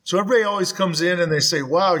So everybody always comes in and they say,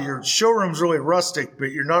 wow, your showroom's really rustic,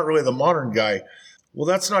 but you're not really the modern guy. Well,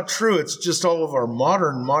 that's not true. It's just all of our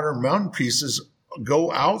modern mountain pieces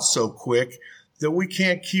go out so quick that we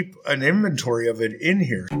can't keep an inventory of it in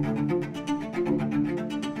here.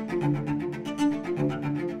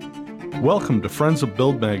 Welcome to Friends of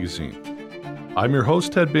Build magazine. I'm your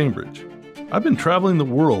host, Ted Bainbridge. I've been traveling the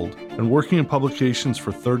world and working in publications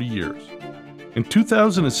for 30 years. In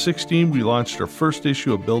 2016, we launched our first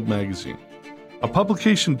issue of Build magazine, a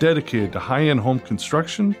publication dedicated to high-end home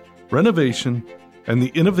construction, renovation, and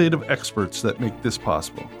the innovative experts that make this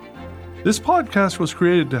possible. This podcast was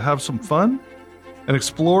created to have some fun and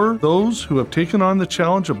explore those who have taken on the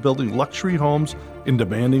challenge of building luxury homes in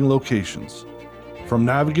demanding locations. From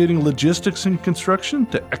navigating logistics in construction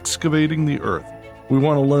to excavating the earth, we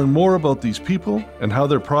want to learn more about these people and how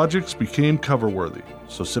their projects became cover-worthy.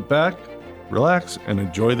 So sit back, relax, and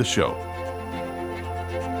enjoy the show.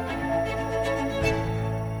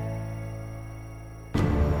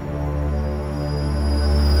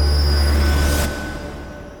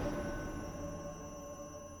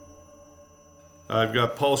 I've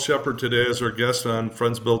got Paul Shepard today as our guest on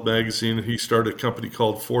Friends Build magazine. He started a company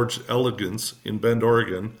called Forged Elegance in Bend,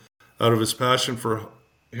 Oregon, out of his passion for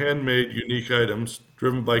handmade, unique items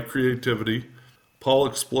driven by creativity. Paul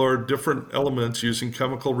explored different elements using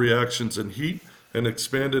chemical reactions and heat and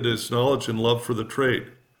expanded his knowledge and love for the trade.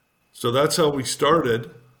 So that's how we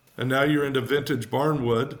started, and now you're into vintage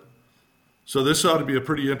barnwood. So this ought to be a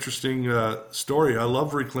pretty interesting story. I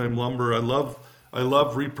love reclaimed lumber. I love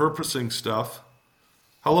repurposing stuff.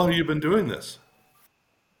 How long have you been doing this?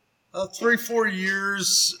 3-4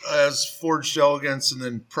 years as Forged Elegance, and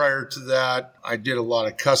then prior to that, I did a lot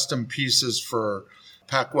of custom pieces for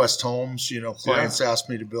PacWest Homes. Clients asked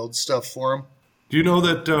me to build stuff for them. Do you know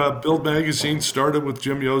that Build Magazine started with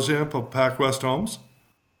Jim Yozamp of PacWest Homes?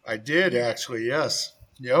 I did, actually, yes.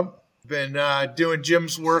 Yep. Been doing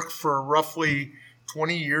Jim's work for roughly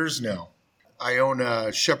 20 years now. I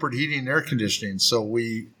own Shepard Heating and Air Conditioning, so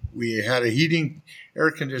we had a heating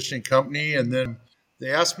air conditioning company, and then they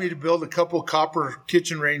asked me to build a couple copper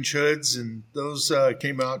kitchen range hoods, and those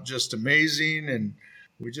came out just amazing, and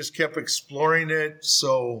we just kept exploring it.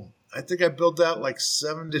 So I think I built that like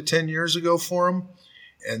 7 to 10 years ago for them,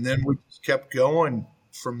 and then we just kept going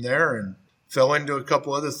from there and fell into a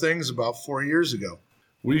couple other things about 4 years ago.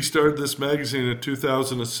 We started this magazine in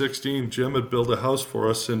 2016. Jim had built a house for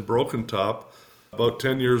us in Broken Top about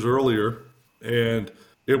 10 years earlier, and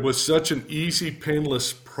it was such an easy,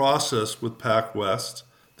 painless process with PacWest.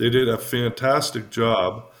 They did a fantastic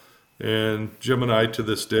job, and Jim and I, to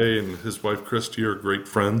this day, and his wife Christy are great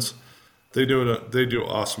friends. They do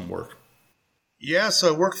awesome work. Yeah,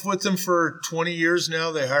 so I worked with them for 20 years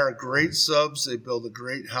now. They hire great subs. They build a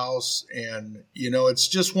great house, and it's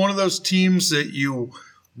just one of those teams that you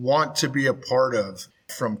want to be a part of.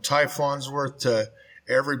 From Ty Farnsworth to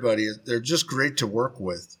everybody, they're just great to work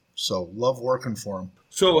with. So love working for them.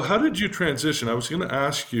 So how did you transition? I was going to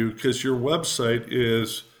ask you, because your website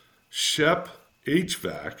is Shep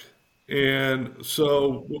HVAC. And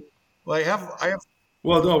so... Well, I have...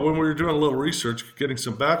 Well, no, when we were doing a little research, getting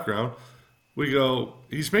some background, we go,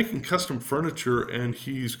 he's making custom furniture and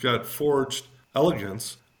he's got Forged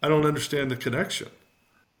Elegance. I don't understand the connection.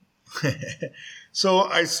 So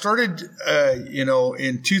I started,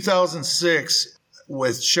 in 2006...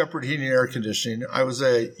 with Shepard Heating and Air Conditioning. I was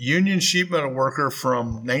a union sheet metal worker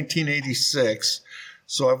from 1986.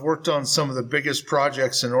 So I've worked on some of the biggest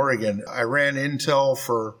projects in Oregon. I ran Intel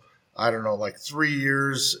for, 3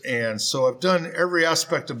 years. And so I've done every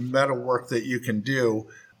aspect of metal work that you can do.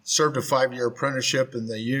 Served a 5-year apprenticeship in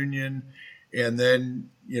the union. And then,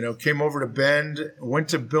 came over to Bend, went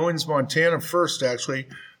to Billings, Montana first, actually,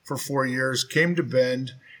 for 4 years. Came to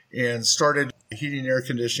Bend and started a heating and air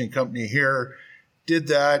conditioning company here. Did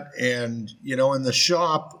that, and in the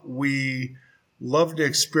shop we love to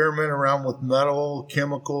experiment around with metal,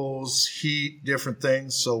 chemicals, heat, different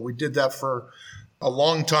things. So we did that for a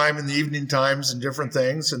long time in the evening times and different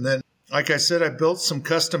things. And then, like I said, I built some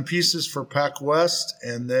custom pieces for PacWest.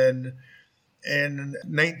 And then in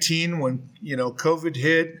 19, when COVID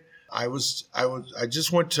hit, I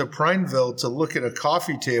just went to Prineville to look at a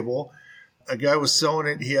coffee table. A guy was selling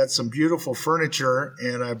it. He had some beautiful furniture,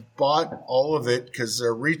 and I bought all of it because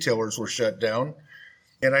their retailers were shut down.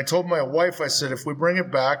 And I told my wife, I said, if we bring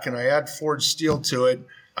it back and I add forged steel to it,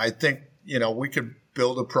 I think, we could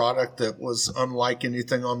build a product that was unlike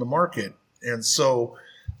anything on the market. And so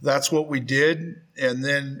that's what we did. And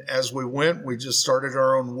then as we went, we just started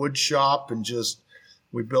our own wood shop and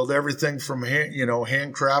we build everything from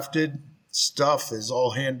handcrafted stuff is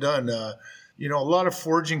all hand done. a lot of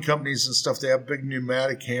forging companies and stuff, they have big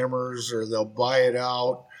pneumatic hammers or they'll buy it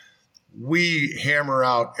out. We hammer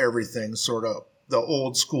out everything sort of the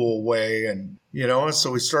old school way. And,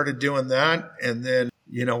 so we started doing that. And then,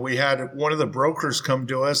 we had one of the brokers come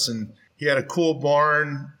to us and he had a cool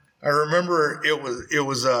barn. I remember it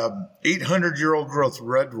was a 800-year-old growth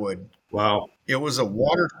redwood. Wow. It was a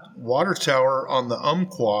water tower on the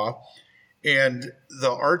Umpqua, and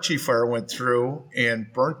the Archie fire went through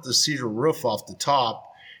and burnt the cedar roof off the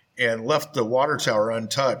top and left the water tower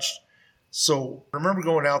untouched. So I remember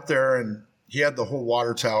going out there and he had the whole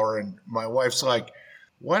water tower, and my wife's like,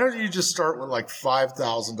 why don't you just start with like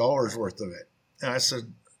 $5,000 worth of it? And I said,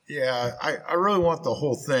 yeah, I really want the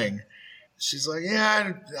whole thing. She's like,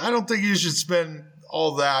 yeah, I don't think you should spend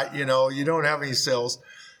all that. You don't have any sales.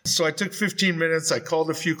 So I took 15 minutes. I called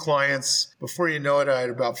a few clients. Before you know it, I had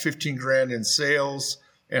about 15 grand in sales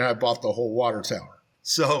and I bought the whole water tower.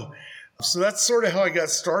 So that's sort of how I got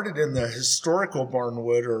started in the historical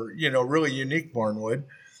barnwood or, really unique barnwood.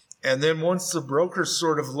 And then once the brokers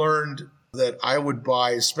sort of learned that I would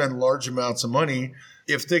spend large amounts of money,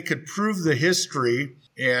 if they could prove the history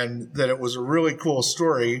and that it was a really cool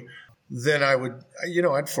story, then I would,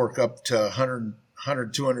 I'd fork up to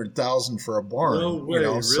 200,000 for a barn. No way,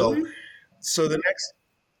 really? So the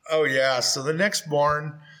next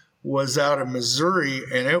barn was out of Missouri,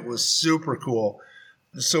 and it was super cool.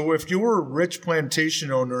 So if you were a rich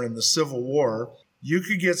plantation owner in the Civil War, you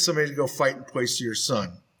could get somebody to go fight in place of your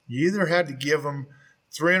son. You either had to give them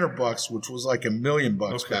 $300, which was like $1 million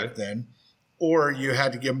back then, or you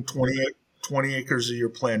had to give them 20 acres of your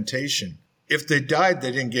plantation. If they died,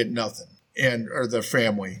 they didn't get nothing, or the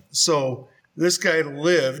family. So this guy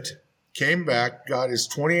lived, came back, got his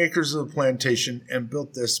 20 acres of the plantation, and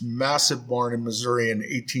built this massive barn in Missouri in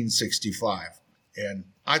 1865. And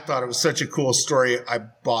I thought it was such a cool story, I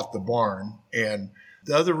bought the barn. And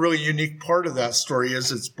the other really unique part of that story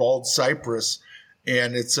is it's bald cypress,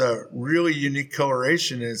 and it's a really unique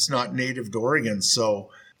coloration, and it's not native to Oregon. So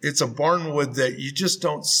it's a barnwood that you just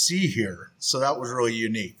don't see here. So that was really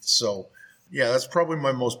unique. So yeah, that's probably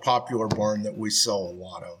my most popular barn that we sell a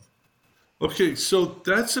lot of. Okay, so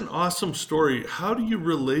that's an awesome story. How do you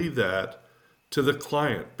relay that to the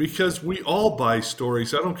client? Because we all buy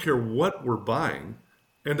stories. I don't care what we're buying.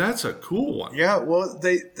 And that's a cool one. Yeah, well,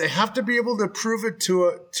 they have to be able to prove it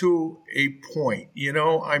to a point,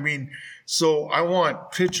 so I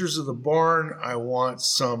want pictures of the barn. I want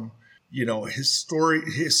some, history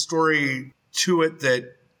to it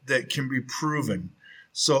that can be proven.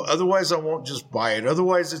 So otherwise I won't just buy it.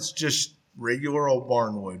 Otherwise it's just regular old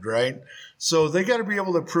barnwood, right? So they got to be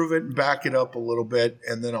able to prove it and back it up a little bit,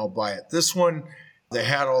 and then I'll buy it. This one, they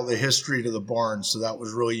had all the history to the barn, so that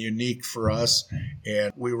was really unique for us,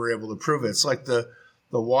 and we were able to prove it. It's like the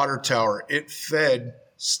water tower. It fed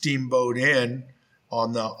Steamboat Inn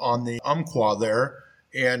on the Umpqua there,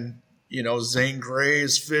 and Zane Grey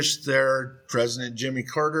has fished there, President Jimmy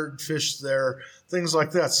Carter fished there, things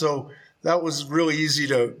like that. So that was really easy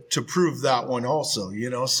to prove that one also,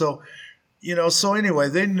 So anyway,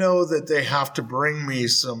 they know that they have to bring me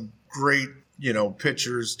some great,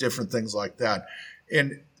 pictures, different things like that.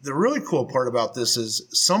 And the really cool part about this is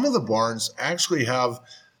some of the barns actually have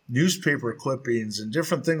newspaper clippings and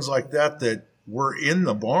different things like that were in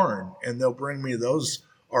the barn, and they'll bring me those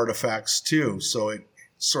artifacts too. So it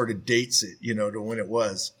sort of dates it, to when it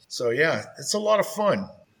was. So yeah, it's a lot of fun.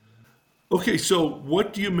 Okay, so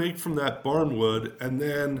what do you make from that barnwood, and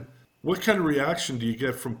then what kind of reaction do you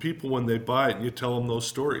get from people when they buy it and you tell them those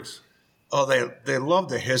stories? Oh, they love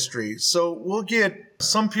the history. So we'll get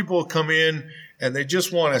some people come in and they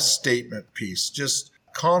just want a statement piece, just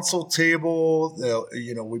console table.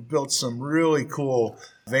 We built some really cool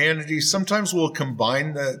vanities. Sometimes we'll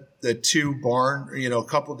combine the two barn, a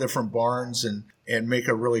couple different barns and make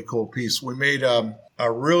a really cool piece. We made a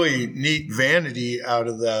really neat vanity out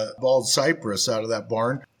of the bald cypress out of that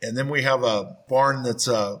barn. And then we have a barn that's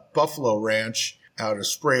a buffalo ranch out of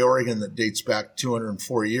Spray, Oregon that dates back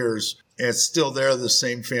 204 years. And it's still there. The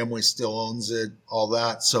same family still owns it, all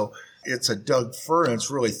that. So it's a Doug fir and it's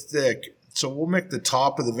really thick. So we'll make the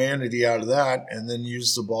top of the vanity out of that and then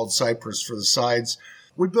use the bald cypress for the sides.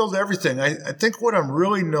 We build everything. I think what I'm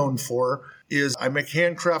really known for is I make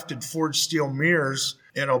handcrafted forged steel mirrors,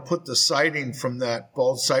 and I'll put the siding from that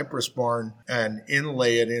bald cypress barn and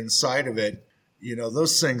inlay it inside of it.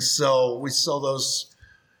 Those things sell. We sell those.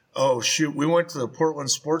 Oh, shoot. We went to the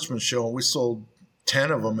Portland Sportsman Show, and we sold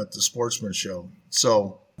 10 of them at the Sportsman Show.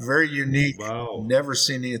 So very unique. Wow. Never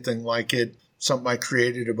seen anything like it. Something I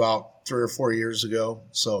created about 3 or 4 years ago.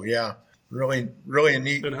 So, yeah, really, really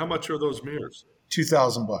neat. And how much are those mirrors?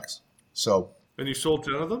 $2,000. So, And you sold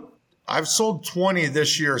 10 of them? I've sold 20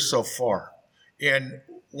 this year so far. And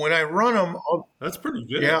when I run them, That's pretty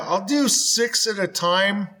good. yeah, I'll do 6 at a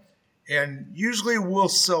time, and usually we'll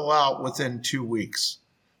sell out within 2 weeks.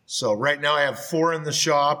 So right now I have 4 in the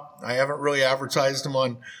shop. I haven't really advertised them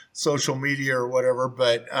on social media or whatever,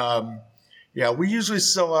 but yeah, we usually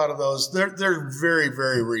sell out of those. They're very,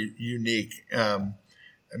 very unique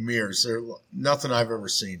mirrors. They're nothing I've ever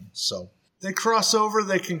seen. So they cross over.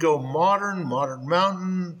 They can go modern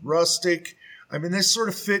mountain, rustic. I mean, they sort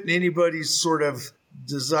of fit in anybody's sort of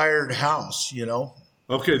desired house, you know?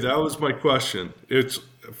 Okay, that was my question. It's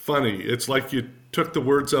funny. It's like you took the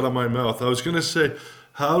words out of my mouth. I was going to say,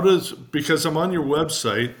 because I'm on your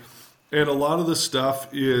website, and a lot of the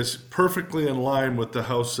stuff is perfectly in line with the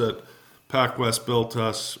house that PacWest built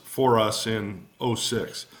for us in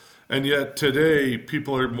 '06. And yet today,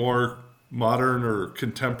 people are more modern or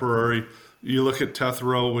contemporary. You look at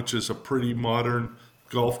Tethero, which is a pretty modern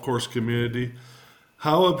golf course community.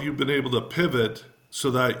 How have you been able to pivot so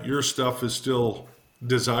that your stuff is still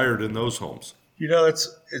desired in those homes? You know,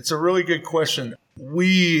 it's a really good question.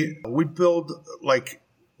 We build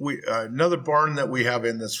another barn that we have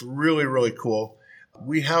in that's really, really cool.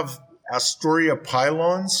 We have Astoria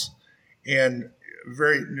pylons, and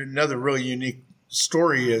another really unique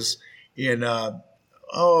story is in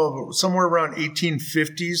somewhere around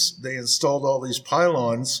 1850s they installed all these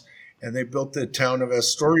pylons, and they built the town of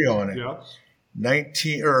Astoria on it. Yeah.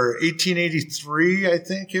 1883, I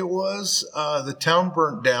think it was. The town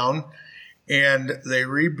burnt down, and they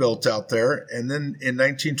rebuilt out there. And then in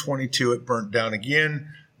 1922, it burnt down again.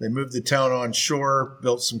 They moved the town on shore,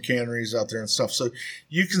 built some canneries out there and stuff. So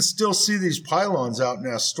you can still see these pylons out in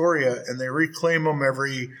Astoria, and they reclaim them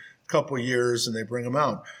every couple of years, and they bring them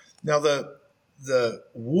out. Now, the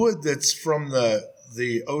wood that's from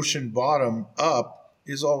the ocean bottom up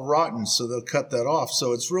is all rotten, so they'll cut that off.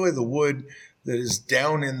 So it's really the wood that is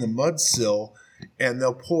down in the mud sill, and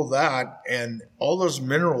they'll pull that, and all those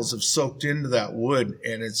minerals have soaked into that wood,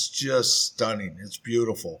 and it's just stunning. It's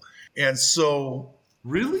beautiful. And so...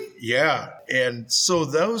 Really? Yeah. And so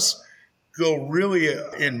those go really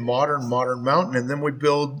in modern mountain, and then we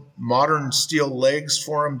build modern steel legs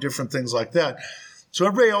for them, different things like that. So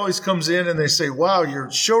everybody always comes in and they say, wow, your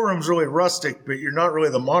showroom's really rustic, but you're not really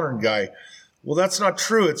the modern guy. Well, that's not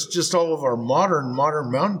true. It's just all of our modern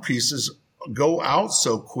mountain pieces go out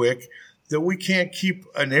so quick that we can't keep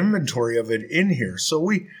an inventory of it in here. So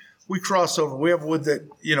we cross over. We have wood that,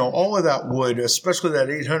 you know, all of that wood, especially that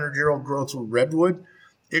 800-year-old growth redwood,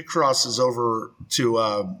 it crosses over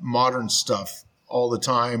to modern stuff all the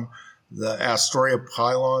time. The Astoria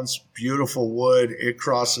pylons, beautiful wood, it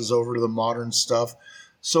crosses over to the modern stuff.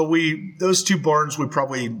 So those 2 barns, we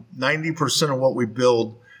probably 90% of what we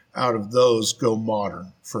build out of those go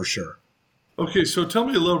modern for sure. Okay, so tell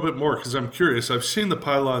me a little bit more, because I'm curious. I've seen the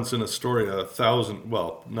pylons in Astoria 1,000,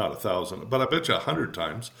 well, not 1,000, but I bet you 100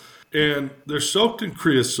 times. And they're soaked in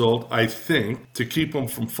creosote, I think, to keep them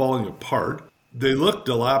from falling apart. They look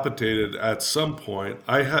dilapidated at some point.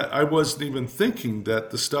 I wasn't even thinking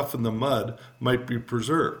that the stuff in the mud might be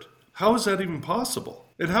preserved. How is that even possible?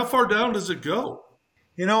 And how far down does it go?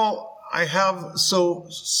 You know, I have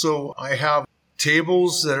I have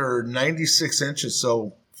tables that are 96 inches,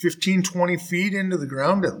 so 15, 20 feet into the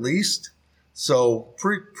ground at least. So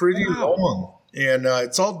pretty long. And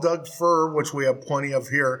it's all Doug fir, which we have plenty of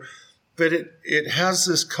here. But it has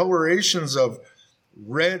this colorations of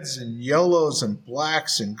reds and yellows and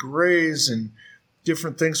blacks and grays and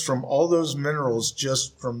different things from all those minerals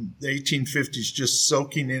just from the 1850s just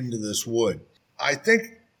soaking into this wood. I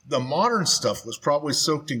think the modern stuff was probably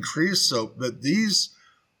soaked in creosote, but these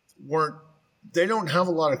they don't have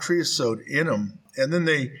a lot of creosote in them. And then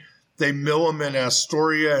they mill them in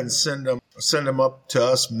Astoria and send them up to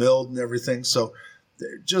us milled and everything. So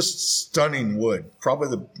they're just stunning wood.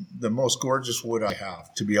 Probably the most gorgeous wood I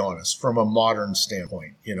have, to be honest, from a modern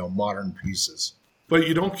standpoint, you know, modern pieces. But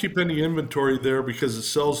you don't keep any inventory there because it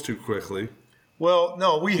sells too quickly. Well,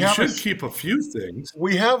 no, you should keep a few things.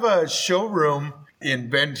 We have a showroom in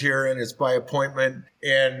Bend here, and it's by appointment.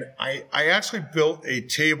 And I actually built a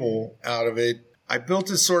table out of it. I built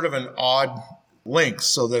it sort of an odd length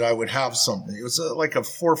so that I would have something. It was like a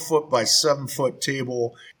 4-foot by 7-foot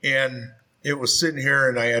table, and it was sitting here,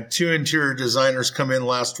 and I had 2 interior designers come in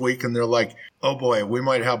last week, and they're like, oh boy, we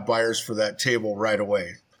might have buyers for that table right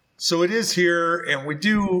away. So it is here, and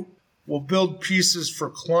we'll build pieces for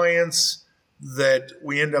clients that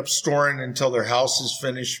we end up storing until their house is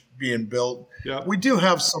finished being built. Yeah. We do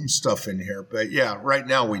have some stuff in here, but yeah, right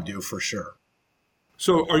now we do for sure.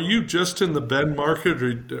 So are you just in the Bend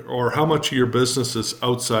market, or how much of your business is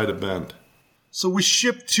outside of Bend? So we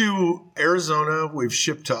ship to Arizona, we've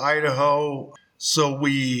shipped to Idaho. So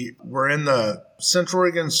we're in the Central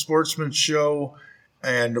Oregon Sportsman Show,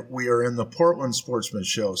 and we are in the Portland Sportsman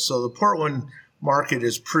Show. So the Portland market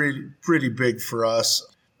is pretty big for us,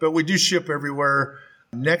 but we do ship everywhere.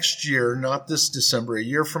 Next year, not this December, a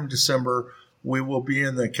year from December, we will be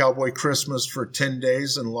in the Cowboy Christmas for 10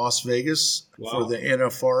 days in Las Vegas. Wow. For the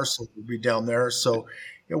NFR, so we'll be down there. So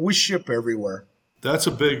we ship everywhere. That's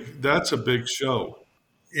a big show.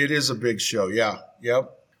 It is a big show, yeah.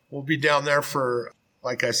 Yep. We'll be down there for,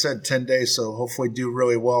 like I said, 10 days, so hopefully do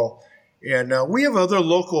really well. And we have other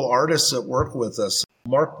local artists that work with us.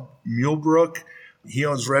 Mark Mulebrook, he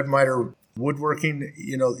owns Red Miter Woodworking.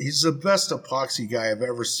 He's the best epoxy guy I've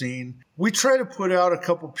ever seen. We try to put out a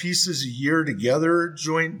couple pieces a year together,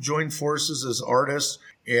 join forces as artists,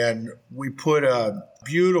 and we put a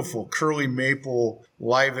beautiful curly maple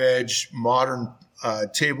live edge modern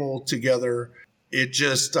table together.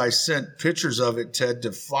 I sent pictures of it, Ted,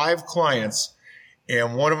 to 5 clients,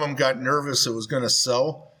 and one of them got nervous it was going to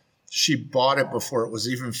sell. She bought it before it was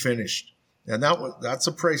even finished. And that's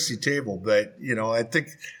a pricey table, but I think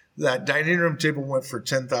that dining room table went for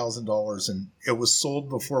 $10,000, and it was sold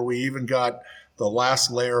before we even got the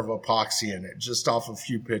last layer of epoxy in it, just off a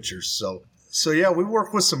few pictures. So yeah, we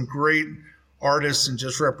work with some great artists and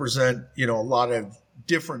just represent, a lot of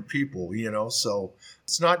different people, so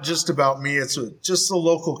it's not just about me. It's just the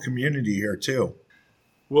local community here too.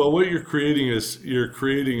 Well, what you're creating is you're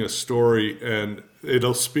creating a story, and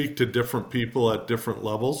it'll speak to different people at different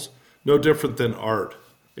levels, no different than art.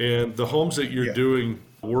 And the homes that you're doing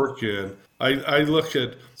work in, I look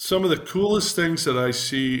at some of the coolest things that I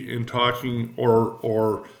see in talking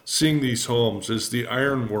or seeing these homes is the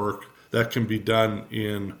ironwork that can be done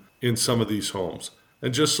in some of these homes.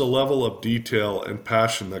 And just the level of detail and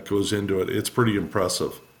passion that goes into it, it's pretty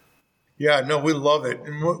impressive. Yeah, no, we love it.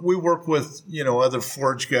 And we work with, other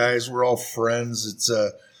forge guys. We're all friends. It's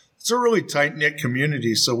a really tight-knit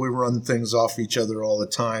community, so we run things off each other all the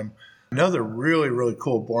time. Another really, really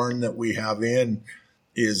cool barn that we have in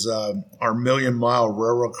is our Million Mile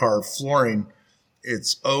railroad car flooring.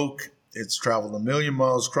 It's oak. It's traveled 1 million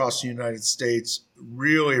miles across the United States.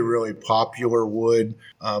 Really, really popular wood.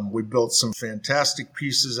 We built some fantastic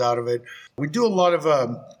pieces out of it. We do a lot of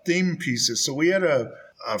theme pieces. So we had a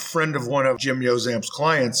friend of one of Jim Yozamp's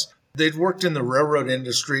clients. They'd worked in the railroad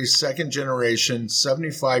industry, second generation,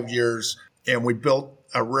 75 years, and we built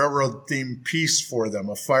a railroad themed piece for them,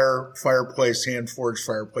 a fireplace, hand-forged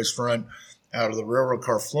fireplace front out of the railroad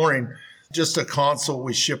car flooring. Just a console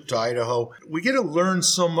we shipped to Idaho. We get to learn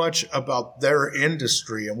so much about their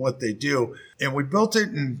industry and what they do. And we built it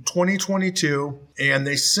in 2022, and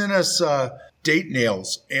they sent us date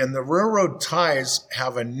nails. And the railroad ties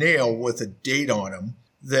have a nail with a date on them,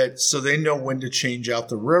 so they know when to change out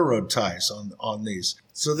the railroad ties on these.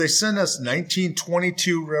 So they sent us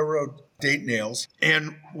 1922 railroad date nails,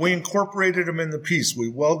 and we incorporated them in the piece. We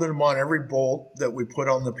welded them on every bolt that we put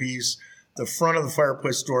on the piece. The front of the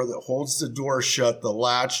fireplace door that holds the door shut, the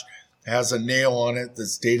latch has a nail on it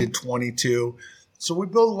that's dated 22. So we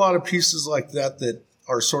build a lot of pieces like that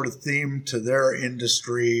are sort of themed to their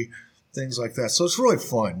industry, things like that. So it's really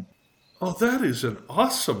fun. Oh, that is an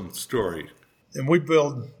awesome story. And we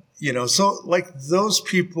build, so like those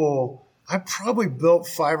people, I probably built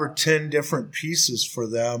 5 or 10 different pieces for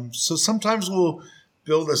them. So sometimes we'll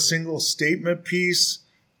build a single statement piece,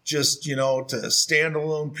 just, to a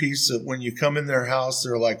standalone piece that when you come in their house,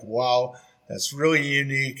 they're like, wow, that's really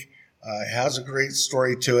unique. It has a great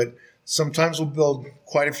story to it. Sometimes we'll build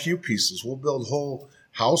quite a few pieces. We'll build whole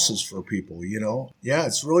houses for people, Yeah,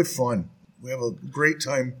 it's really fun. We have a great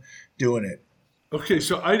time doing it. Okay,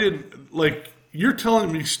 so you're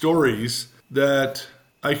telling me stories that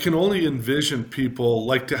I can only envision people,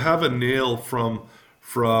 like to have a nail from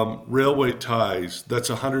railway ties that's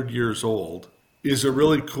 100 years old is a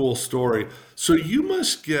really cool story. So you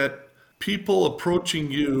must get people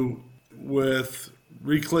approaching you with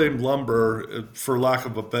reclaimed lumber, for lack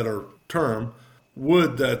of a better term,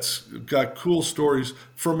 wood that's got cool stories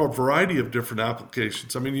from a variety of different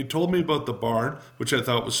applications. I mean, you told me about the barn, which I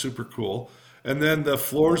thought was super cool. And then the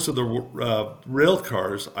floors of the rail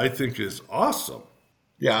cars, I think, is awesome.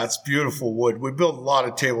 Yeah, it's beautiful wood. We built a lot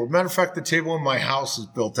of tables. Matter of fact, the table in my house is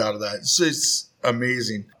built out of that. It's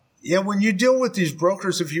amazing. Yeah, when you deal with these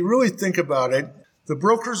brokers, if you really think about it, the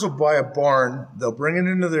brokers will buy a barn, they'll bring it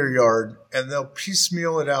into their yard, and they'll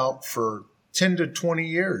piecemeal it out for 10 to 20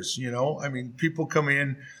 years, I mean, people come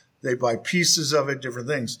in, they buy pieces of it, different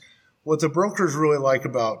things. What the brokers really like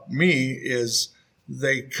about me is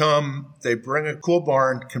They come, they bring a cool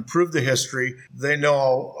barn, can prove the history. They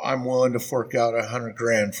know I'm willing to fork out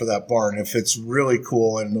 $100,000 for that barn if it's really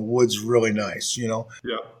cool and the wood's really nice, you know.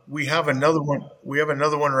 Yeah. We have another one. We have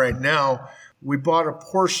another one right now. We bought a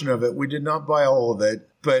portion of it. We did not buy all of it,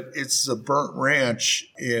 but it's the Burnt Ranch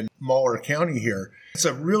in Muller County here. It's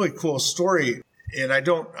a really cool story, and I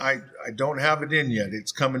don't have it in yet.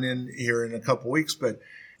 It's coming in here in a couple weeks, but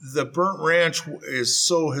the Burnt Ranch is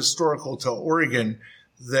so historical to Oregon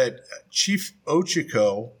that Chief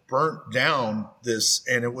Ochiko burnt down this,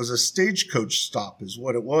 and it was a stagecoach stop is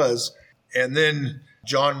what it was. And then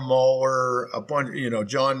John Muller, a bunch,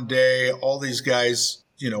 John Day, all these guys,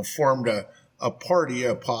 formed a party,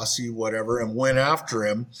 a posse, whatever, and went after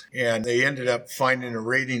him. And they ended up finding a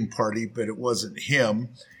raiding party, but it wasn't him.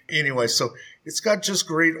 Anyway, so it's got just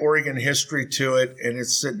great Oregon history to it, and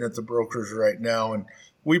it's sitting at the brokers right now. And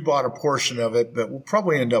we bought a portion of it, but we'll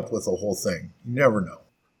probably end up with the whole thing. You never know.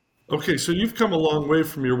 Okay, so you've come a long way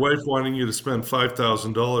from your wife wanting you to spend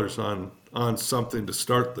 $5,000 on something to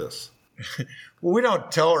start this. Well, we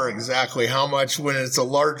don't tell her exactly how much when it's a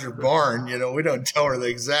larger barn. We don't tell her the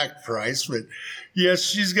exact price. But yes,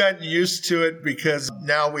 she's gotten used to it because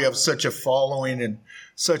now we have such a following and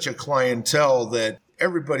such a clientele that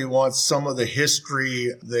everybody wants some of the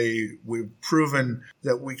history. We've proven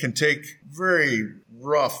that we can take very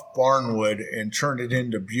rough barnwood and turn it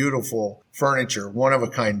into beautiful furniture,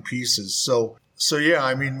 one-of-a-kind pieces. So yeah,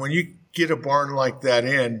 I mean, when you get a barn like that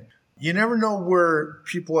in, you never know where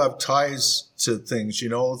people have ties to things.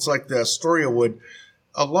 It's like the Astoria wood.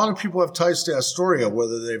 A lot of people have ties to Astoria,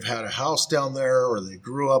 whether they've had a house down there or they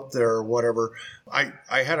grew up there or whatever. I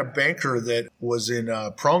had a banker that was in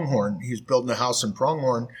Pronghorn. He's building a house in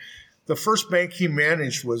Pronghorn. The first bank he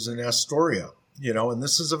managed was in Astoria, and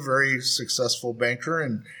this is a very successful banker,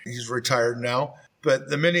 and he's retired now. But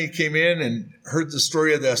the minute he came in and heard the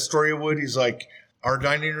story of the Astoria wood, he's like, our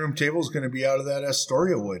dining room table is going to be out of that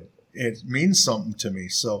Astoria wood. It means something to me.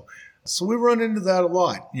 So we run into that a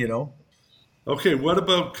lot, Okay, what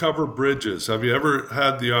about covered bridges? Have you ever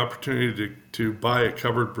had the opportunity to buy a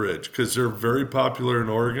covered bridge? Because they're very popular in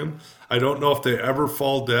Oregon. I don't know if they ever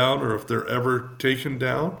fall down or if they're ever taken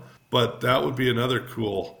down, but that would be another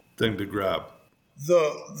cool thing to grab.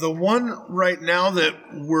 The one right now that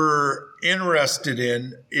we're interested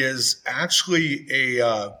in is actually it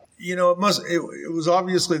was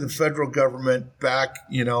obviously the federal government back,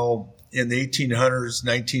 in the 1800s,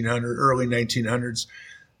 early 1900s.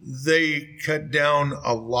 They cut down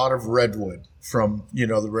a lot of redwood from,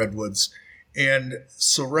 the redwoods. And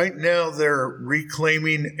so right now they're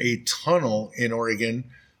reclaiming a tunnel in Oregon,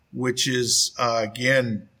 which is,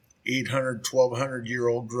 again, 800,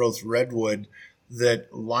 1,200-year-old growth redwood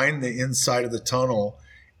that line the inside of the tunnel.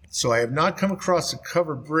 So I have not come across a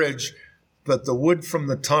covered bridge, but the wood from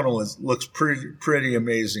the tunnel looks pretty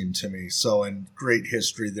amazing to me. So, and great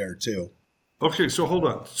history there too. Okay, so hold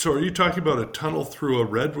on. So are you talking about a tunnel through a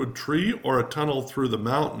redwood tree or a tunnel through the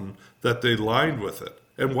mountain that they lined with it?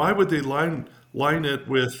 And why would they line it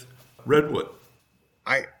with redwood?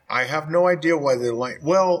 I have no idea why they line.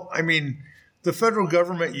 Well, I mean, the federal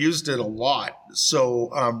government used it a lot.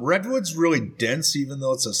 So redwood's really dense, even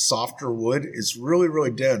though it's a softer wood. It's really,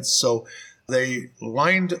 really dense. So they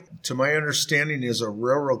lined, to my understanding, is a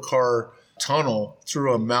railroad car tunnel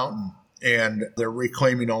through a mountain. And they're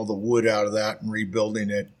reclaiming all the wood out of that and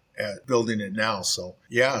rebuilding it, building it now. So,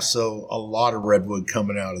 yeah, so a lot of redwood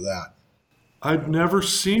coming out of that. I've never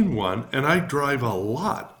seen one, and I drive a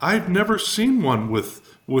lot. I've never seen one with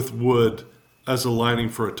wood as a lining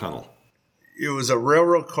for a tunnel. It was a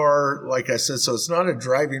railroad car, like I said, so it's not a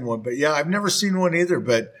driving one. But, yeah, I've never seen one either.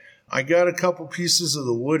 But I got a couple pieces of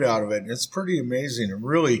the wood out of it, and it's pretty amazing and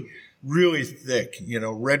really thick,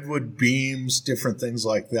 redwood beams, different things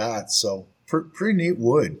like that. So pretty neat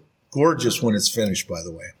wood. Gorgeous when it's finished, by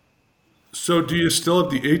the way. So do you still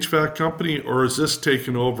have the HVAC company, or is this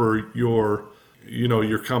taking over your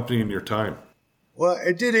company and your time? Well,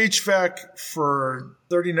 I did HVAC for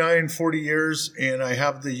 39, 40 years, and I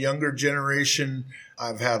have the younger generation.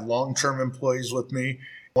 I've had long-term employees with me.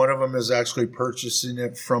 One of them is actually purchasing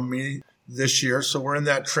it from me this year. So we're in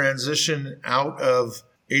that transition out of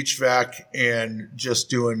HVAC and just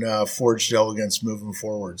doing forged elegance moving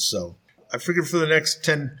forward. So I figured for the next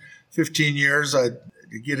 10, 15 years, I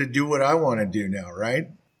get to do what I want to do now, right?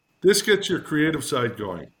 This gets your creative side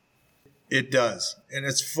going. It does. And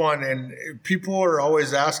it's fun. And people are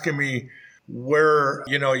always asking me where,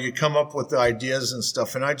 you come up with the ideas and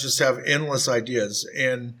stuff. And I just have endless ideas.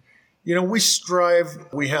 And, we strive.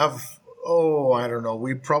 We have, I don't know.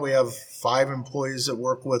 We probably have 5 employees that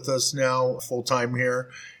work with us now full time here.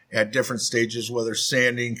 at different stages, whether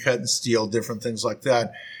sanding, cutting steel, different things like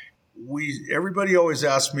that. Everybody always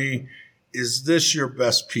asks me, is this your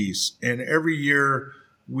best piece? And every year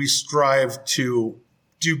we strive to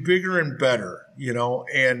do bigger and better,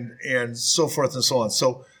 and so forth and so on.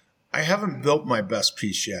 So I haven't built my best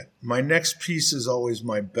piece yet. My next piece is always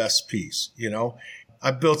my best piece.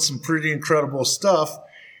 I built some pretty incredible stuff.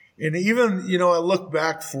 And even, I look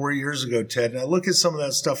back 4 years ago, Ted, and I look at some of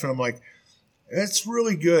that stuff and I'm like, it's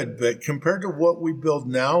really good. But compared to what we build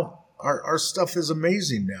now, our stuff is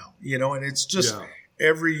amazing now, and it's just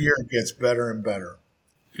every year it gets better and better.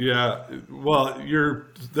 Yeah. Well,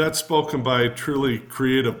 that's spoken by a truly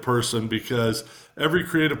creative person, because every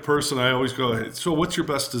creative person I always go, hey, so what's your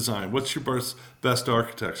best design? What's your best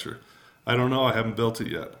architecture? I don't know. I haven't built it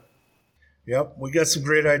yet. Yep, we got some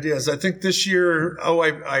great ideas. I think this year,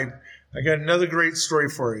 I got another great story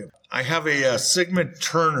for you. I have a Sigmund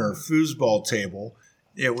Turner foosball table.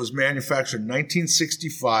 It was manufactured in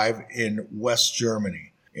 1965 in West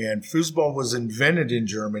Germany. And foosball was invented in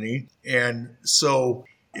Germany. And so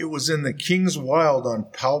it was in the King's Wild on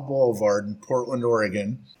Powell Boulevard in Portland,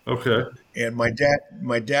 Oregon. Okay. And my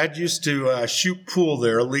dad used to shoot pool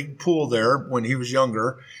there, league pool there when he was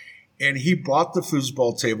younger. And he bought the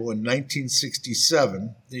foosball table in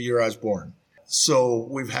 1967, the year I was born. So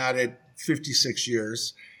we've had it 56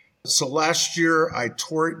 years. So last year I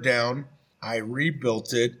tore it down, I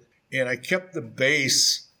rebuilt it, and I kept the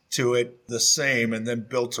base to it the same and then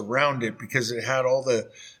built around it because it had all the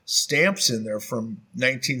stamps in there from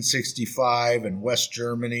 1965 and West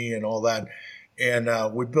Germany and all that. And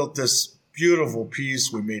we built this beautiful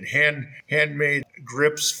piece. We made handmade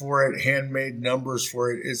grips for it, handmade numbers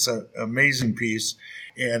for it. It's an amazing piece,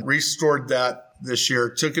 and restored that this year.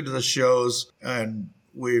 Took it to the shows, and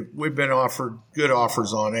we've been offered good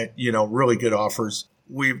offers on it. Really good offers.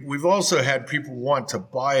 We've also had people want to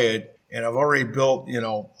buy it, and I've already built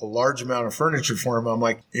a large amount of furniture for them. I'm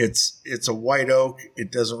like, it's a white oak.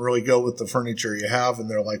 It doesn't really go with the furniture you have, and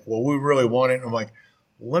they're like, well, we really want it. And I'm like,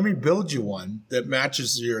 let me build you one that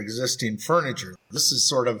matches your existing furniture. This is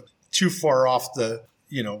sort of too far off the,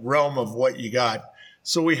 realm of what you got.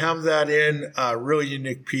 So we have that in a really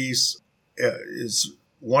unique piece. Is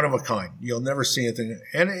one of a kind. You'll never see anything.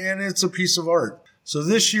 And it's a piece of art. So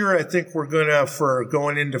this year, I think we're for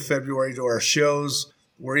going into February to our shows,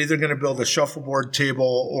 we're either going to build a shuffleboard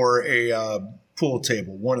table or a pool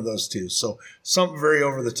table, one of those two. So something very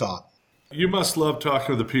over the top. You must love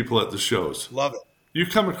talking to the people at the shows. Love it. You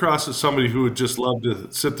come across as somebody who would just love to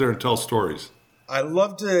sit there and tell stories. I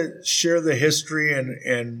love to share the history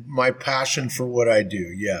and my passion for what I do.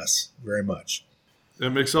 Yes, very much.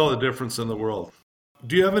 It makes all the difference in the world.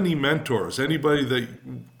 Do you have any mentors? Anybody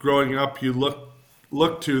that growing up you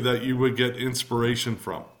look to that you would get inspiration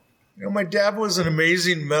from? My dad was an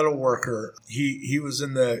amazing metal worker. He was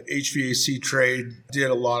in the HVAC trade, did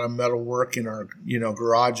a lot of metal work in our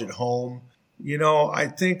garage at home. I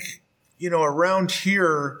think around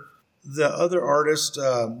here, the other artist,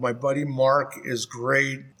 my buddy Mark, is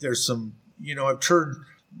great. There's some, I've toured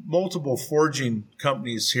multiple forging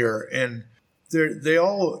companies here, and they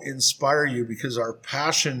all inspire you because our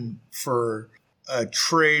passion for a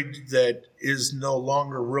trade that is no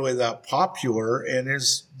longer really that popular and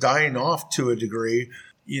is dying off to a degree,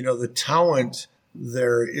 the talent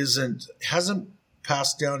there hasn't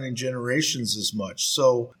passed down in generations as much.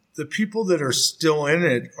 So the people that are still in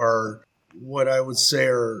it are what I would say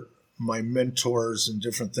are my mentors and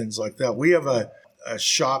different things like that. We have a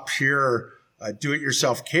shop here, a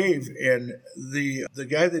do-it-yourself cave, and the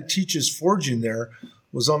guy that teaches forging there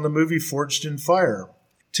was on the movie Forged in Fire.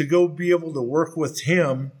 To go be able to work with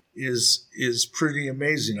him is pretty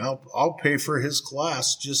amazing. I'll pay for his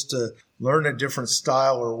class just to learn a different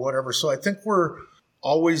style or whatever. So I think we're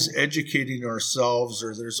always educating ourselves,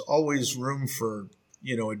 or there's always room for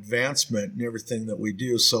advancement in everything that we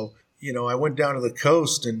do. So I went down to the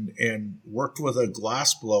coast and worked with a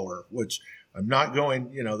glass blower, which I'm not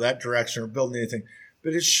going, that direction or building anything,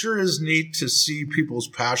 but it sure is neat to see people's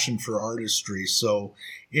passion for artistry. So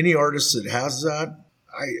any artist that has that,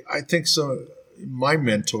 I think so, my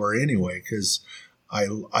mentor anyway, because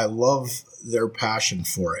I love their passion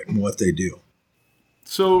for it and what they do.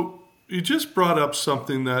 So you just brought up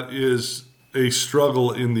something that is a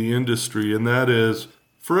struggle in the industry, and that is,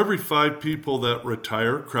 for every 5 people that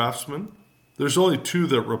retire craftsmen, there's only 2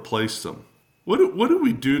 that replace them. What do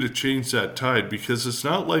we do to change that tide? Because it's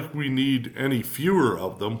not like we need any fewer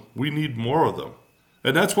of them. We need more of them.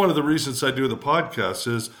 And that's one of the reasons I do the podcast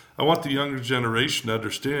is I want the younger generation to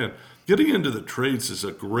understand getting into the trades is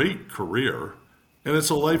a great career, and it's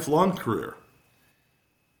a lifelong career.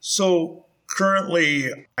 So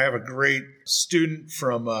Currently, I have a great student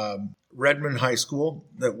from Redmond High School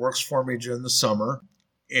that works for me during the summer,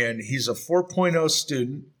 and he's a 4.0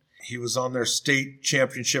 student. He was on their state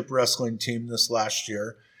championship wrestling team this last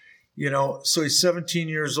year. So he's 17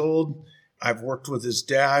 years old. I've worked with his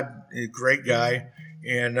dad, a great guy,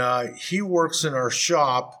 and he works in our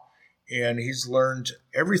shop, and he's learned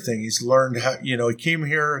everything. He's learned how, he came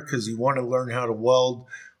here because he wanted to learn how to weld.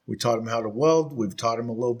 We taught him how to weld. We've taught him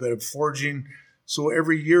a little bit of forging. So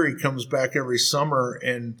every year he comes back every summer.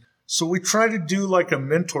 And so we try to do like a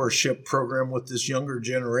mentorship program with this younger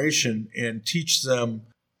generation and teach them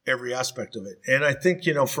every aspect of it. And I think,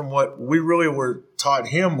 from what we really were taught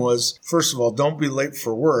him was, first of all, don't be late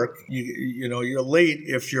for work. You're late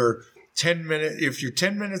if you're 10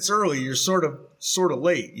 minutes early, you're sort of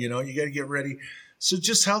late, you got to get ready. So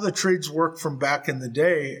just how the trades work from back in the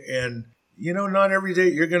day. And, not every day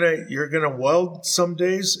you're going to weld some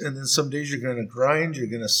days, and then some days you're going to grind, you're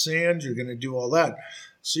going to sand, you're going to do all that.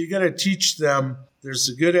 So you got to teach them there's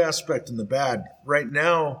the good aspect and the bad. Right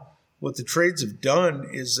now, what the trades have done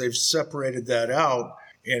is they've separated that out,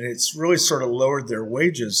 and it's really sort of lowered their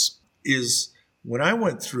wages. Is when I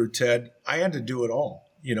went through, Ted, I had to do it all.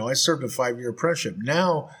 I served a 5-year apprenticeship.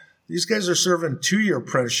 Now, these guys are serving 2-year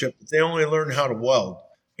apprenticeship. They only learn how to weld.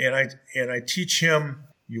 And I teach him,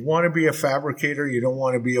 you want to be a fabricator, you don't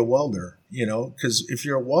want to be a welder, because if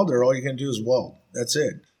you're a welder, all you can do is weld. That's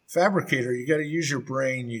it. Fabricator, you got to use your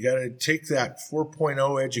brain. You got to take that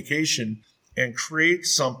 4.0 education and create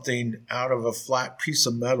something out of a flat piece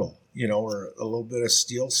of metal, or a little bit of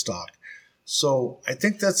steel stock. So I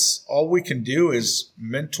think that's all we can do is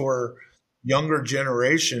mentor younger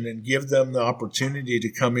generation and give them the opportunity to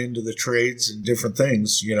come into the trades and different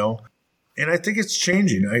things, And I think it's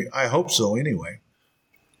changing. I hope so anyway.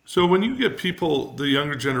 So when you get people, the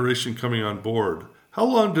younger generation coming on board, how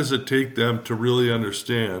long does it take them to really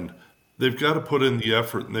understand they've got to put in the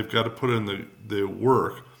effort and they've got to put in the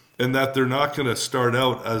work, and that they're not going to start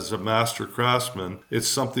out as a master craftsman? It's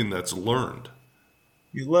something that's learned.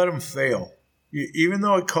 You let them fail. Even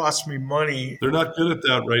though it costs me money. They're not good at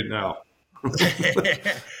that right now.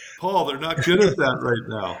 Paul, they're not good at that right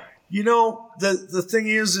now. The thing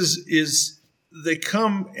is they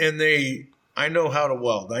come and I know how to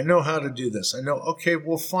weld. I know how to do this. I know, okay,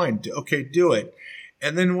 well, fine. Okay, do it.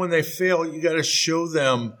 And then when they fail, you got to show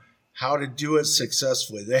them how to do it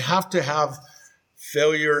successfully. They have to have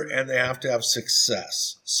failure and they have to have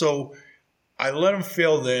success. So I let them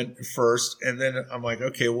fail then first. And then I'm like,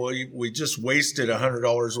 okay, well, we just wasted $100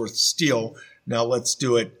 worth of steel. Now let's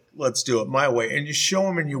do it. Let's do it my way. And you show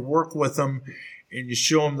them and you work with them and you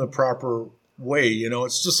show them the proper way.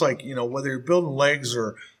 It's just like, whether you're building legs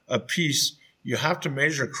or a piece, you have to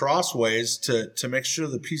measure crossways to make sure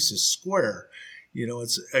the piece is square.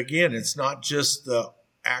 It's not just the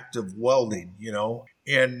act of welding,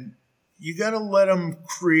 and you got to let them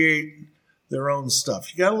create their own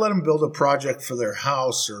stuff. You got to let them build a project for their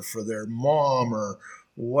house or for their mom or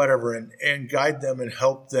whatever, and guide them and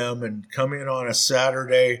help them and come in on a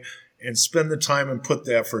Saturday and spend the time and put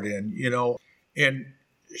the effort in, and,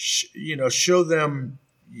 show them,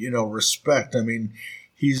 respect. I mean,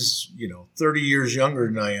 he's, 30 years younger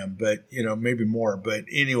than I am, but, maybe more. But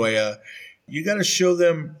anyway, you got to show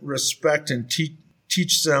them respect and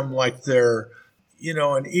teach them like they're,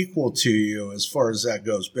 an equal to you as far as that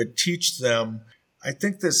goes. But teach them. I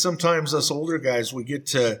think that sometimes us older guys, we get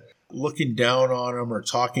to looking down on them or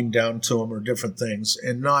talking down to them or different things,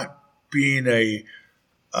 and not being a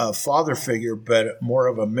father figure, but more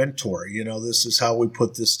of a mentor. This is how we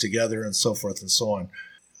put this together and so forth and so on.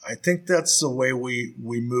 I think that's the way we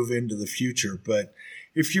move into the future. But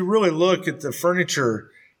if you really look at the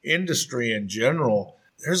furniture industry in general,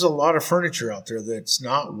 there's a lot of furniture out there that's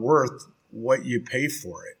not worth what you pay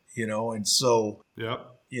for it, and so,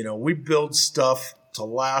 we build stuff to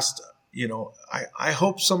last, I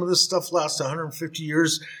hope some of this stuff lasts 150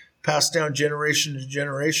 years, passed down generation to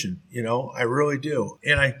generation, I really do.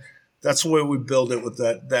 And that's the way we build it with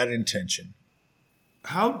that intention.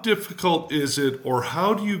 How difficult is it, or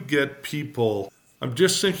how do you get people? I'm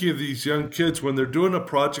just thinking of these young kids when they're doing a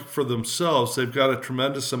project for themselves, they've got a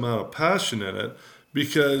tremendous amount of passion in it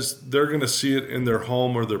because they're going to see it in their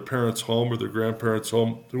home or their parents' home or their grandparents'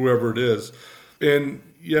 home, whoever it is. And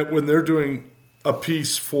yet when they're doing a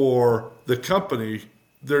piece for the company,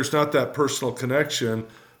 there's not that personal connection.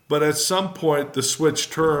 But at some point, the switch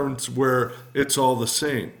turns where it's all the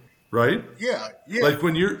same, right? Yeah. Like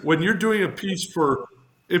when you're doing a piece for,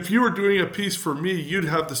 if you were doing a piece for me, you'd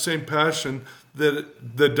have the same passion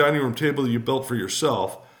that the dining room table you built for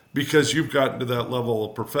yourself, because you've gotten to that level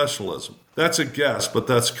of professionalism. That's a guess, but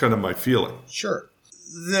that's kind of my feeling. Sure.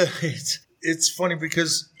 It's funny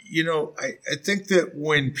because, I think that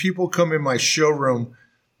when people come in my showroom,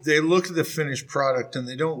 they look at the finished product and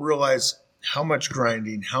they don't realize how much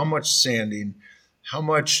grinding, how much sanding, how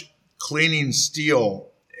much cleaning steel,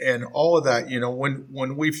 and all of that.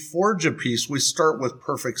 When we forge a piece, we start with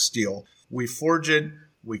perfect steel. We forge it,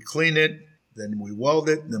 we clean it, then we weld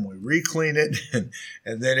it, and then we re-clean it,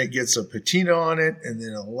 and then it gets a patina on it, and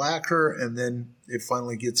then a lacquer, and then it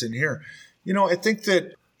finally gets in here. I think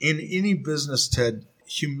that in any business, Ted,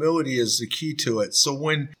 humility is the key to it. So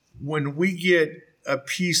when we get a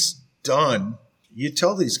piece done, you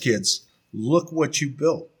tell these kids, look what you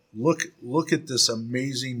built. Look at this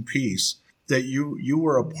amazing piece that you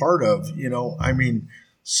were a part of.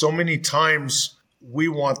 So many times we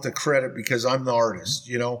want the credit because I'm the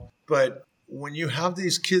artist, but when you have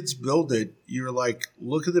these kids build it, you're like,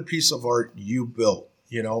 look at the piece of art you built,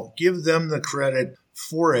 give them the credit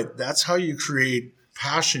for it. That's how you create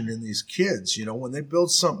passion in these kids. When they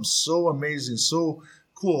build something so amazing, so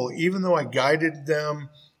cool, even though I guided them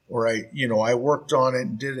or I worked on it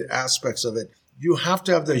and did aspects of it, you have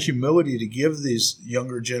to have the humility to give these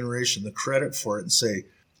younger generation the credit for it and say,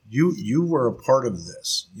 you were a part of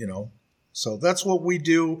this, So that's what we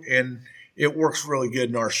do, and it works really good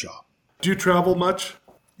in our shop. Do you travel much?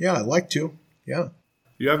 Yeah, I like to. Yeah.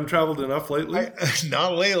 You haven't traveled enough lately?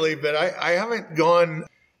 Not lately, but I haven't gone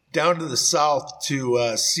down to the south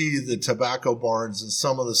to see the tobacco barns and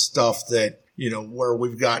some of the stuff that, where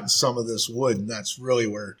we've gotten some of this wood. And that's really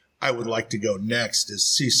where I would like to go next, is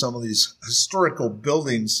see some of these historical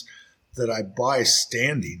buildings that I buy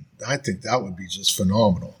standing. I think that would be just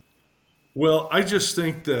phenomenal. Well, I just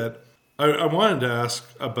think that I wanted to ask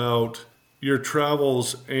about your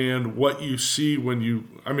travels and what you see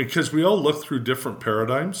because we all look through different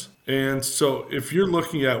paradigms. And so if you're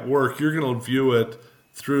looking at work, you're going to view it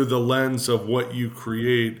through the lens of what you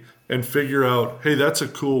create and figure out, hey, that's a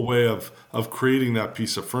cool way of creating that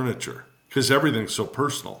piece of furniture, because everything's so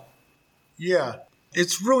personal. Yeah,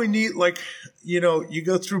 it's really neat. Like, you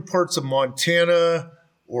go through parts of Montana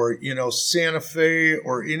or, Santa Fe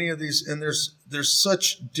or any of these, and there's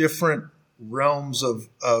such different realms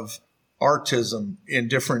of artism in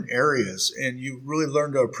different areas, and you really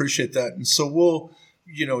learn to appreciate that. And so we'll,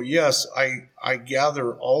 yes, I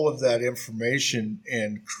gather all of that information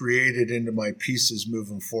and create it into my pieces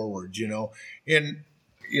moving forward, and,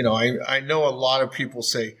 I know a lot of people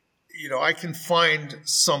say, I can find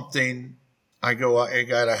something. I go, I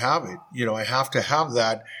got to have it. I have to have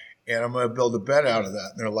that, and I'm going to build a bed out of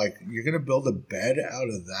that. And they're like, you're going to build a bed out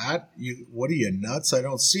of that? What are you, nuts? I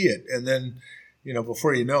don't see it. And then,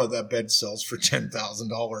 before you know it, that bed sells for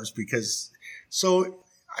 $10,000 so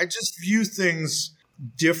I just view things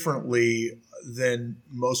differently than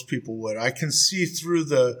most people would. I can see through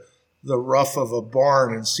the rough of a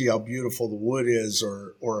barn and see how beautiful the wood is,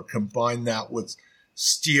 or combine that with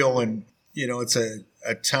steel, and it's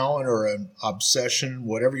a talent or an obsession,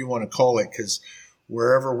 whatever you want to call it, because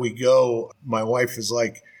wherever we go, my wife is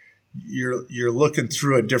like, you're looking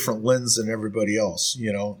through a different lens than everybody else.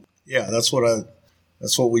 Yeah, that's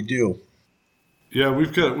what we do. Yeah,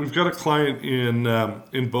 we've got a client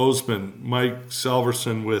in Bozeman, Mike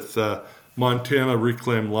Salverson with Montana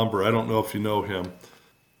Reclaimed Lumber. I don't know if you know him.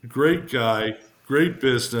 Great guy, great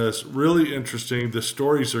business, really interesting. The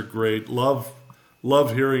stories are great. Love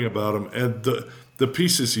hearing about him, and the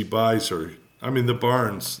pieces he buys are, the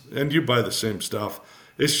barns, and you buy the same stuff.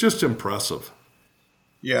 It's just impressive.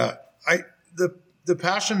 Yeah, the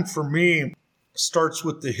passion for me starts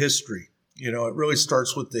with the history. It really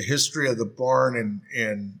starts with the history of the barn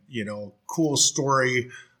and cool story.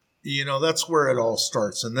 That's where it all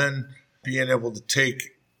starts. And then being able to take,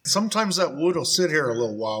 sometimes that wood will sit here a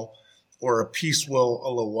little while, or a piece will a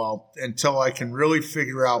little while, until I can really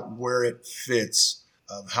figure out where it fits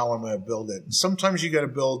of how I'm going to build it. And sometimes you got to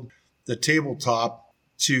build the tabletop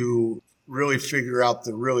to really figure out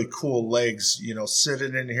the really cool legs,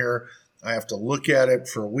 sitting in here. I have to look at it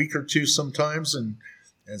for a week or two sometimes and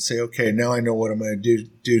say, okay, now I know what I'm going to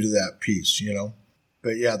do to that piece,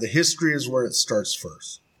 But yeah, the history is where it starts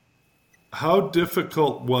first. How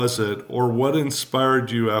difficult was it, or what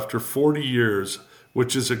inspired you after 40 years,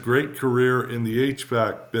 which is a great career in the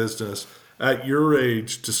HVAC business, at your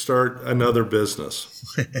age to start another business?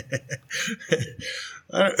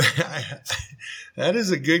 That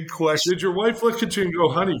is a good question. Did your wife look at you and go,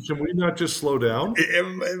 honey, can we not just slow down?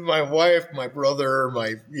 My wife, my brother,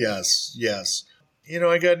 yes.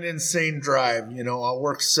 I got an insane drive. I'll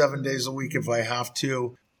work 7 days a week if I have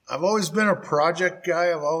to. I've always been a project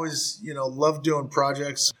guy. I've always, loved doing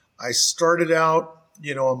projects. I started out,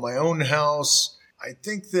 on my own house. I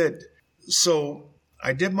think so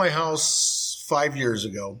I did my house 5 years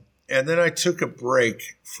ago, and then I took a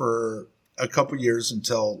break for a couple years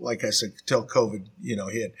until, like I said, till COVID,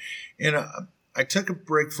 hit. And I took a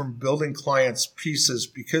break from building clients' pieces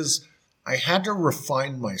because I had to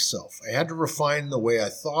refine myself. I had to refine the way I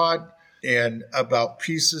thought and about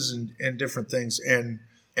pieces and different things, and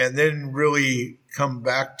then really come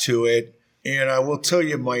back to it. And I will tell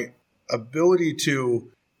you, my ability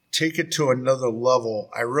to take it to another level,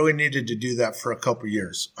 I really needed to do that for a couple of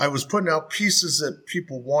years. I was putting out pieces that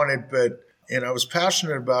people wanted, and I was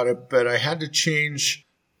passionate about it, but I had to change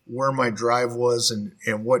where my drive was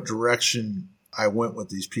and what direction I went with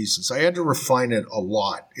these pieces. I had to refine it a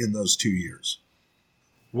lot in those 2 years.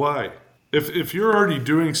 Why? If you're already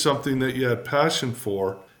doing something that you had passion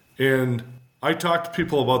for, and I talk to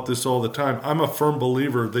people about this all the time, I'm a firm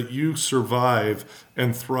believer that you survive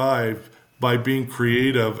and thrive by being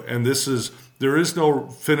creative, and there is no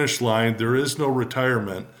finish line, there is no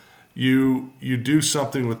retirement. You do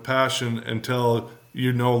something with passion until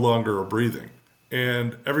you no longer are breathing.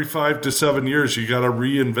 And every 5 to 7 years, you got to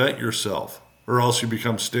reinvent yourself, or else you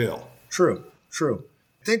become stale. True.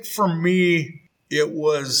 I think for me, it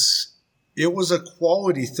was a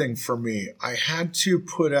quality thing for me. I had to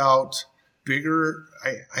put out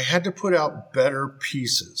I had to put out better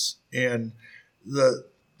pieces. And the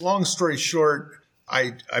long story short,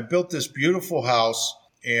 I built this beautiful house,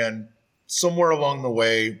 and somewhere along the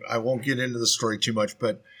way, I won't get into the story too much,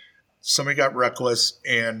 but somebody got reckless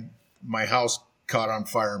and my house caught on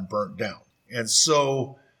fire and burnt down. And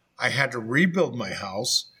so I had to rebuild my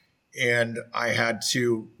house, and I had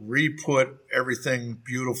to re-put everything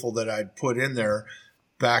beautiful that I'd put in there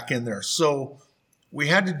back in there. So we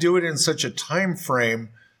had to do it in such a time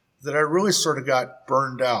frame that I really sort of got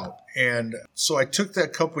burned out. And so I took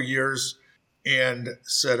that couple years and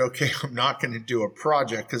said, okay, I'm not going to do a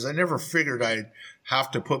project, because I never figured I'd have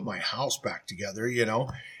to put my house back together,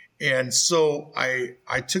 And so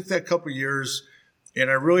I took that couple years, and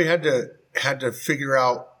I really had to figure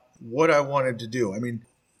out what I wanted to do. I mean,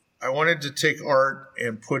 I wanted to take art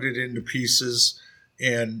and put it into pieces,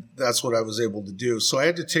 and that's what I was able to do. So I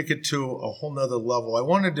had to take it to a whole nother level. I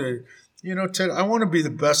wanted to, Ted, I want to be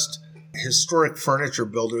the best historic furniture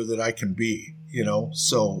builder that I can be,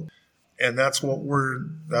 So, and that's what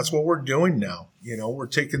we're doing now. We're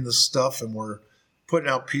taking this stuff and we're putting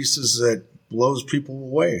out pieces that blows people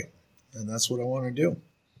away, and that's what I want to do.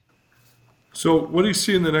 So, what do you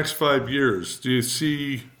see in the next 5 years? Do you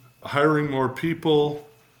see hiring more people,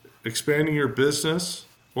 expanding your business,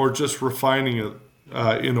 or just refining it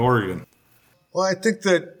in Oregon? Well, I think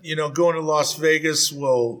that, going to Las Vegas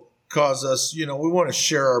will cause us, we want to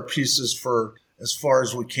share our pieces for as far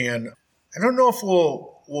as we can. I don't know if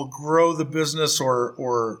we'll grow the business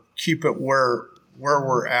or keep it where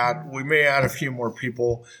we're at. We may add a few more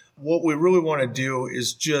people. What we really want to do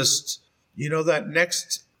is just, the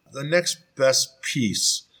next best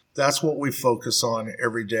piece. That's what we focus on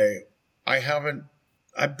every day. I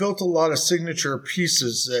built a lot of signature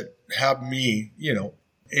pieces that have me,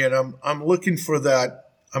 and I'm looking for that.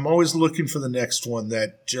 I'm always looking for the next one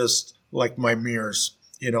that just like my mirrors.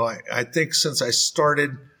 I think since I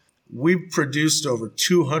started, we've produced over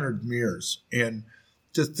 200 mirrors. And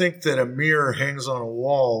to think that a mirror hangs on a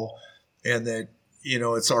wall and that,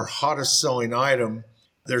 it's our hottest selling item,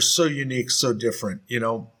 they're so unique, so different,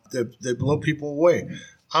 they blow people away.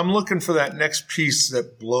 I'm looking for that next piece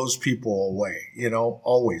that blows people away,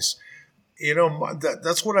 always.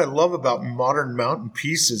 That's what I love about modern mountain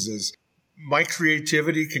pieces is my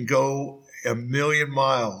creativity can go a million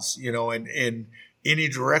miles, in any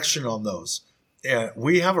direction on those. And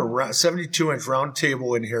we have a 72-inch round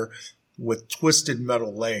table in here with twisted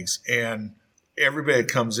metal legs, and everybody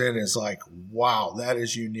that comes in is like, wow, that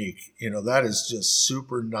is unique. That is just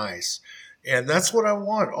super nice. And that's what I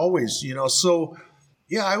want always, So,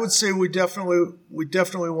 yeah, I would say we definitely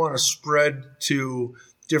want to spread to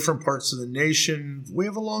different parts of the nation. We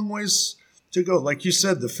have a long ways to go. Like you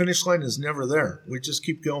said, the finish line is never there. We just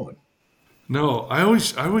keep going. No, I'm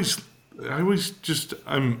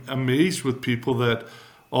amazed with people that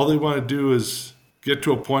all they want to do is get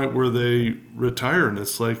to a point where they retire, and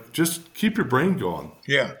it's like, just keep your brain going.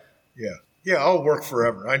 Yeah. I'll work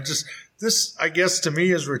forever. This, I guess, to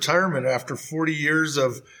me is retirement after 40 years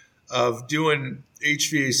of doing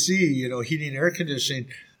HVAC, heating and air conditioning.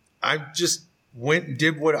 I just went and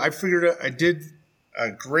did what I figured out. I did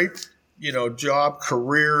a great, job,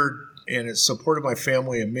 career, and it supported my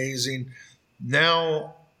family amazing.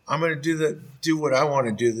 Now I'm going to do what I want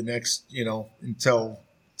to do the next, until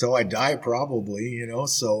till I die probably,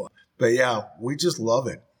 so, but yeah, we just love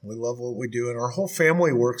it. We love what we do. And our whole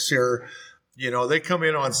family works here. They come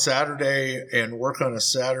in on Saturday and work on a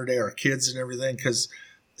Saturday, our kids and everything, because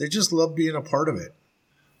they just love being a part of it.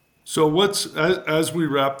 So as we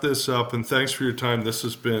wrap this up, and thanks for your time, this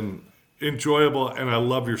has been enjoyable, and I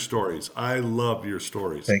love your stories. I love your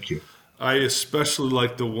stories. Thank you. I especially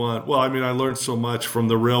like the one, I learned so much from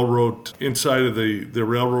the railroad, inside of the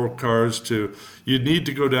railroad cars to, you need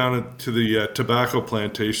to go down to the tobacco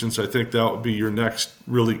plantations. I think that would be your next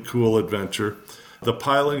really cool adventure. The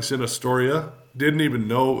pilings in Astoria, didn't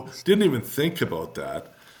even think about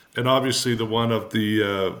that. And obviously the one of the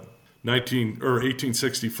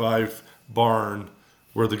 1865 barn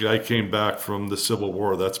where the guy came back from the Civil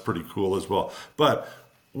War, that's pretty cool as well. But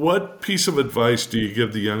what piece of advice do you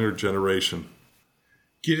give the younger generation?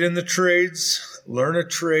 Get in the trades, learn a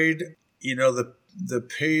trade. The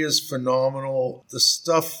pay is phenomenal. The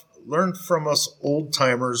stuff, learn from us old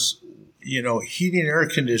timers, heating, air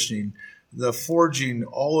conditioning, the forging,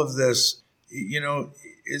 all of this,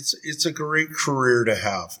 it's a great career to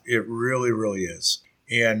have. It really, really is.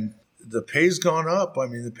 And the pay's gone up.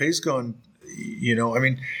 The pay's gone,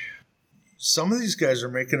 some of these guys are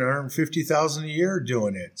making $150,000 a year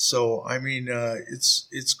doing it. So,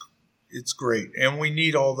 it's great. And we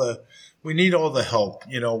need all the help,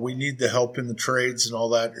 we need the help in the trades and all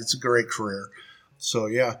that. It's a great career. So,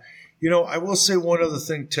 yeah, I will say one other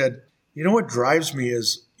thing, Ted, what drives me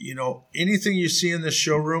is, anything you see in the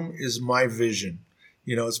showroom is my vision.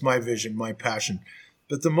 It's my vision, my passion.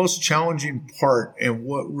 But the most challenging part and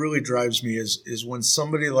what really drives me is when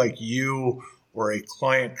somebody like you or a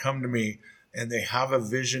client come to me and they have a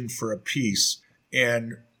vision for a piece.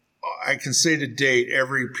 And I can say to date,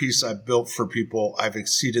 every piece I've built for people, I've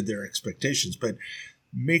exceeded their expectations. But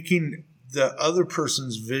making the other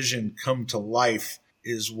person's vision come to life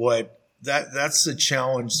is that's the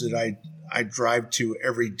challenge that I drive to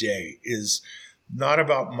every day, is not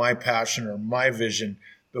about my passion or my vision,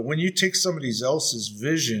 but when you take somebody else's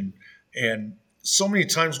vision, and so many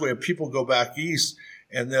times we have people go back east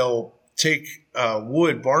and they'll take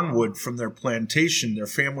barn wood from their plantation, their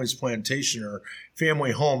family's plantation or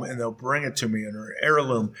family home, and they'll bring it to me in an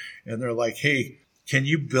heirloom, and they're like, hey, can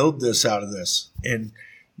you build this out of this? And,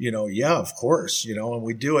 yeah, of course, and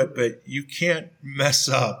we do it, but you can't mess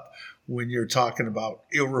up when you're talking about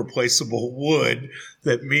irreplaceable wood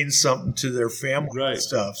that means something to their family and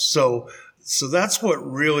stuff. So that's what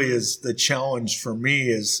really is the challenge for me,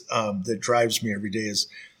 is that drives me every day, is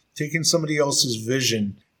taking somebody else's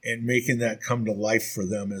vision and making that come to life for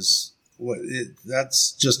them.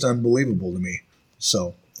 That's just unbelievable to me.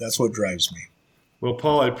 So that's what drives me. Well,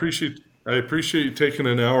 Paul, I appreciate you taking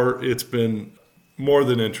an hour. It's been more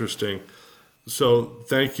than interesting. So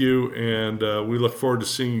thank you, and we look forward to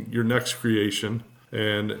seeing your next creation.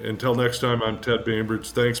 And until next time, I'm Ted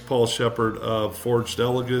Bainbridge. Thanks, Paul Shepard of Forged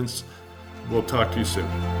Elegance. We'll talk to you soon.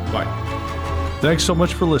 Bye. Thanks so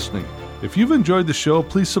much for listening. If you've enjoyed the show,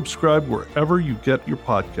 please subscribe wherever you get your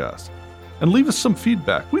podcasts. And leave us some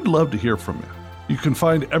feedback. We'd love to hear from you. You can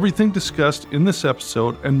find everything discussed in this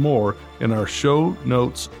episode and more in our show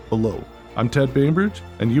notes below. I'm Ted Bainbridge,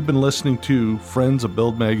 and you've been listening to Friends of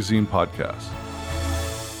Build Magazine podcast.